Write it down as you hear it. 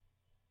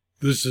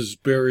This is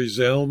Barry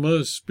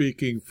Zalma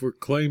speaking for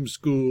Claim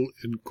School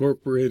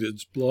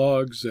Incorporated's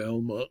blog,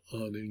 Zalma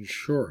on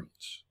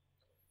Insurance.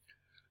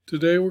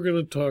 Today we're going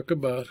to talk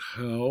about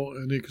how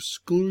an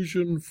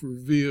exclusion for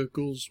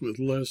vehicles with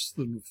less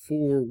than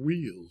 4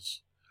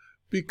 wheels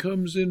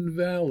becomes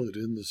invalid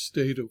in the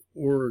state of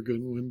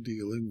Oregon when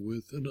dealing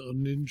with an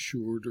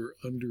uninsured or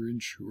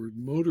underinsured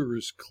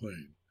motorist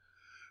claim,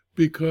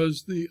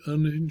 because the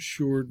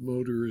uninsured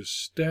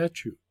motorist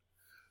statute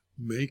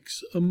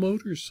makes a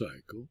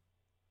motorcycle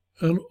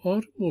an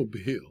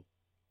automobile.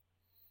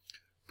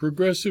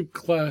 Progressive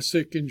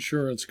Classic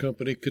Insurance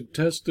Company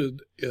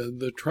contested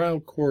the trial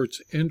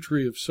court's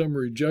entry of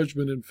summary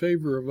judgment in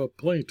favor of a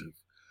plaintiff.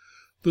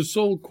 The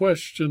sole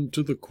question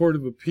to the Court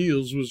of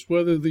Appeals was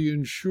whether the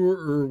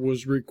insurer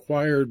was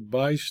required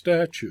by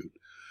statute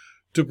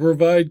to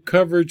provide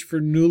coverage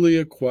for newly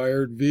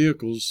acquired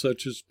vehicles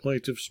such as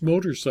plaintiff's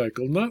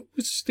motorcycle,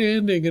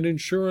 notwithstanding an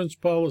insurance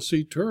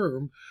policy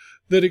term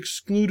that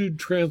excluded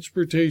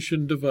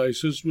transportation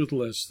devices with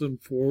less than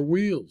 4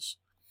 wheels.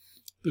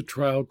 The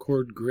trial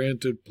court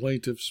granted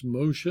plaintiff's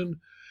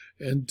motion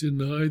and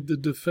denied the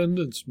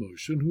defendant's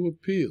motion, who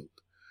appealed.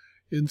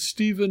 In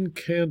Stephen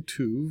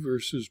Cantu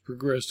v.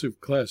 Progressive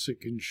Classic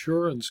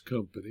Insurance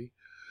Company,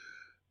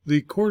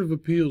 the Court of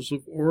Appeals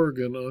of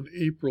Oregon on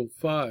April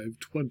 5,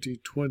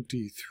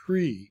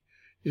 2023,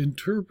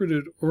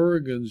 interpreted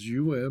Oregon's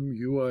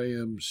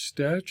UM/UIM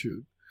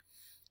statute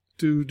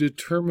to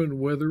determine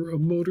whether a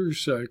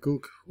motorcycle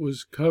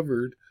was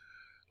covered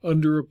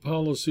under a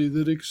policy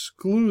that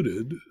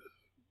excluded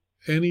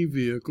any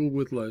vehicle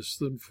with less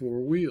than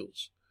 4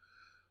 wheels.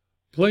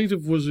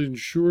 Plaintiff was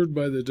insured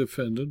by the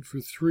defendant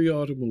for 3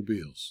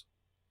 automobiles.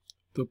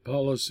 The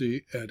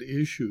policy at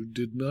issue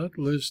did not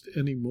list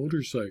any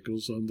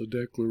motorcycles on the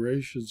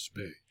declarations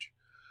page.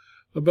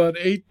 About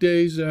 8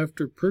 days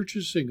after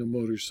purchasing a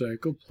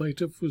motorcycle,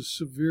 plaintiff was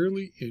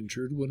severely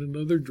injured when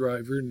another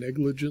driver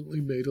negligently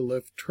made a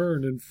left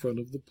turn in front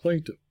of the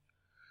plaintiff.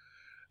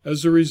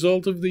 As a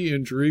result of the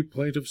injury,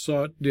 plaintiff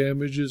sought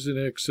damages in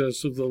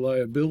excess of the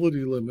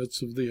liability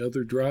limits of the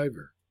other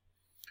driver.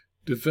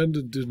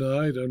 Defendant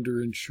denied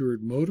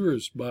underinsured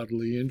motorist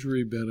bodily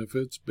injury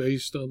benefits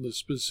based on the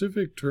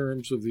specific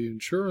terms of the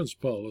insurance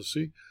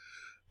policy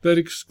that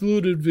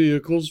excluded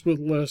vehicles with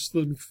less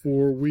than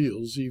 4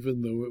 wheels,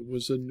 even though it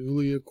was a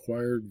newly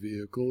acquired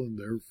vehicle and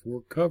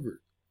therefore covered.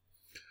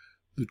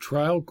 The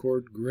trial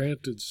court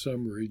granted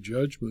summary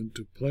judgment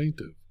to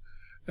plaintiff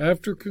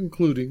after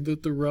concluding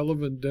that the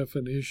relevant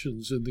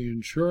definitions in the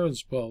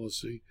insurance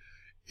policy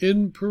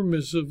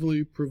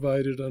impermissibly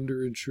provided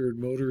underinsured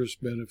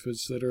motorist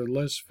benefits that are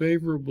less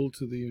favorable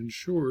to the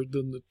insured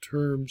than the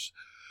terms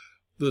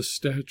the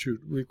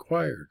statute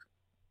required.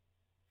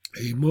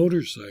 A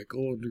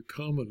motorcycle, under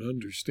common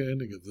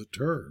understanding of the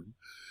term,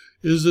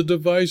 is a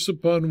device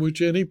upon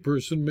which any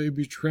person may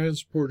be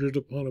transported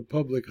upon a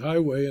public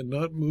highway and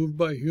not moved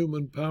by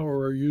human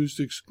power or used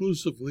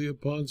exclusively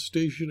upon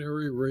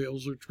stationary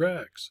rails or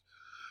tracks.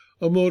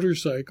 A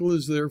motorcycle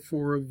is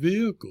therefore a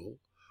vehicle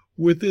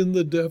within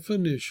the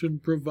definition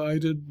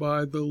provided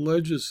by the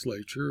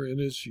legislature in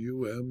its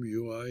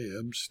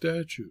UM/UIM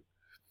statute.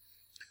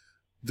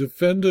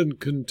 Defendant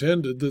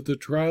contended that the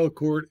trial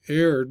court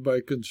erred by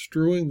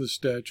construing the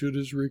statute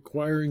as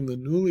requiring the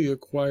newly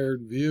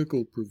acquired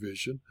vehicle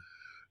provision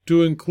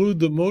to include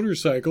the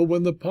motorcycle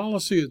when the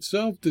policy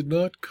itself did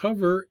not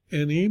cover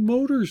any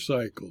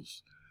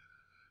motorcycles.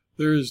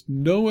 There is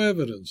no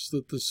evidence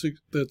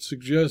that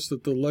suggests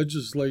that the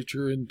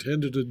legislature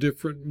intended a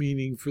different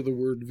meaning for the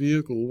word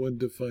vehicle when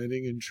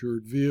defining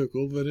insured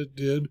vehicle than it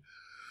did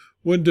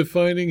when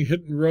defining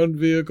hit-and-run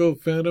vehicle,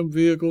 phantom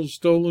vehicle,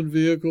 stolen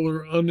vehicle,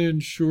 or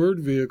uninsured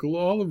vehicle,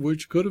 all of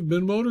which could have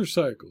been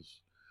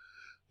motorcycles.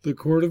 The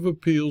Court of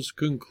Appeals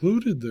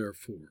concluded,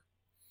 therefore,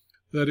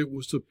 that it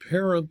was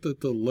apparent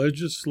that the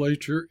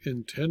legislature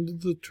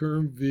intended the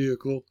term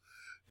vehicle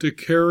to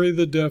carry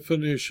the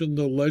definition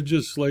the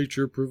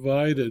legislature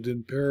provided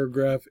in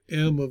paragraph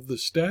M of the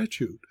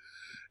statute,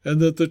 and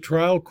that the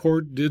trial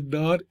court did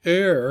not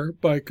err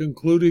by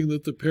concluding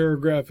that the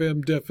paragraph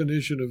M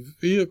definition of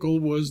vehicle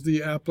was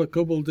the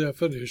applicable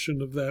definition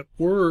of that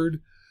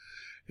word,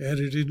 and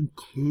it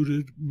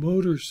included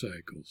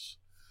motorcycles.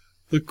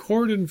 The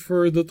court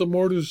inferred that the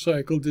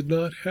motorcycle did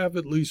not have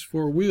at least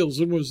 4 wheels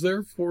and was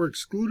therefore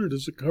excluded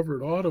as a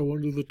covered auto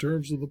under the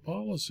terms of the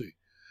policy.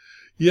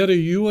 Yet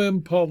a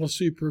UM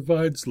policy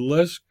provides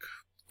less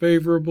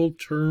favorable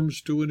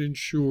terms to an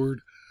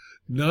insured,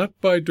 not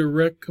by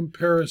direct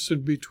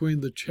comparison between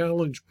the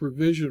challenge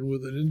provision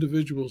with an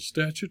individual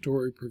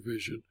statutory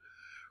provision.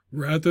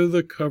 Rather,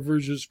 the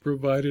coverage is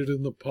provided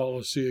in the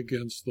policy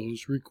against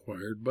those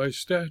required by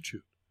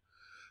statute.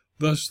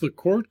 Thus, the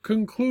court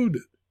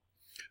concluded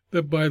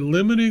that by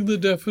limiting the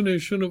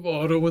definition of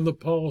auto in the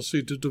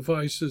policy to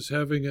devices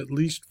having at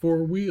least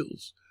 4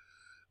 wheels,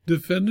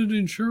 defendant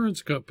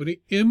insurance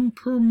company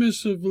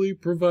impermissibly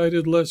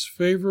provided less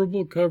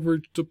favorable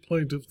coverage to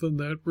plaintiff than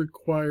that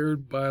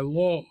required by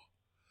law.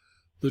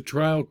 The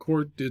trial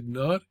court did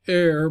not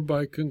err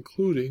by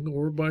concluding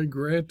or by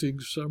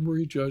granting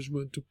summary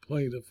judgment to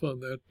plaintiff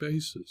on that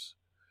basis.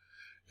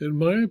 In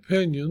my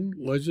opinion,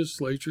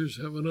 legislatures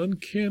have an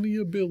uncanny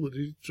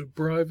ability to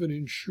deprive an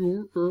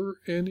insurer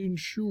and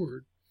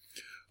insured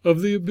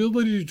of the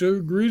ability to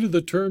agree to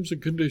the terms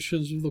and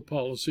conditions of the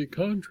policy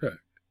contract.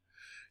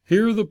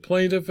 Here the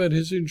plaintiff and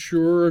his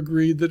insurer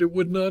agreed that it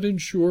would not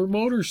insure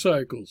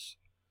motorcycles.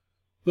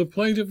 The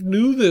plaintiff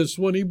knew this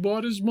when he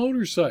bought his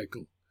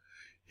motorcycle.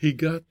 He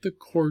got the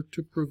court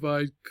to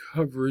provide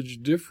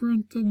coverage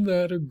different than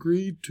that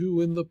agreed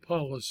to in the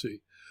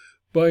policy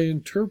by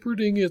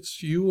interpreting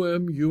its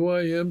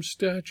UIM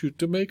statute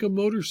to make a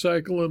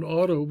motorcycle an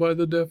auto by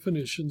the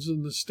definitions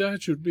in the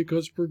statute,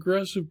 because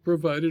Progressive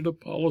provided a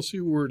policy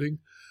wording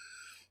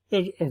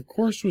that, of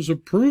course, was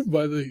approved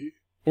by the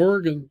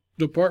Oregon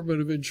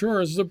Department of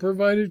Insurance that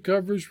provided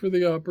coverage for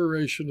the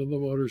operation of the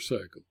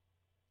motorcycle.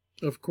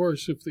 Of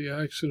course, if the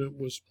accident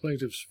was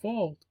plaintiff's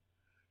fault,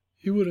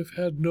 he would have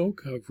had no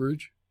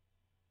coverage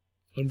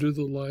under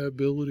the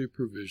liability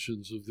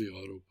provisions of the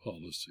auto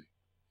policy.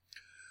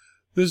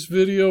 This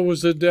video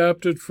was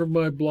adapted from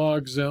my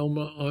blog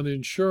Zalma on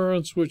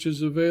Insurance, which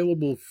is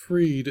available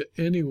free to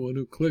anyone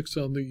who clicks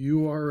on the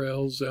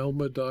URL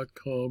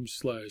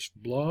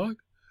zalma.com/blog.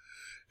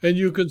 And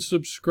you can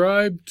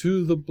subscribe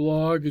to the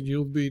blog and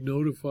you'll be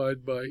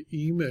notified by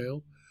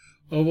email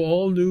of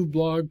all new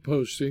blog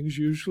postings,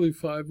 usually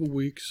 5 a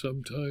week,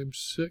 sometimes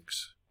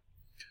 6.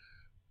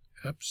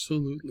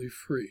 Absolutely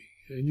free.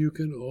 And you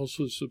can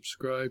also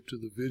subscribe to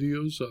the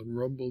videos on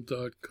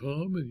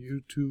rumble.com and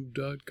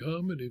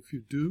youtube.com. And if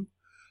you do,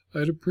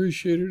 I'd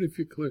appreciate it if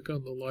you click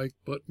on the like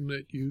button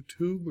at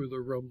YouTube or the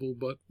rumble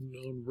button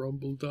on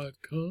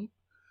rumble.com.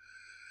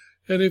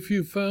 And if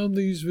you found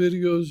these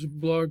videos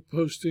and blog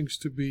postings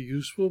to be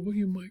useful, well,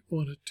 you might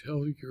want to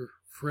tell your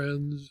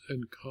friends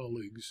and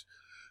colleagues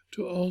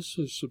to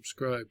also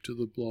subscribe to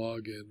the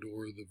blog and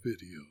or the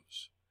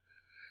videos.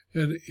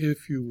 And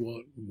if you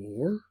want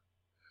more,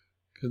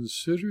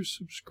 consider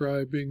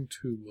subscribing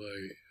to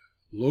my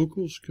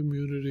Locals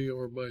community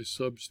or my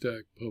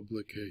Substack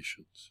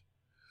publications.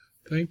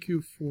 Thank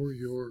you for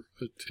your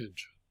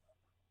attention.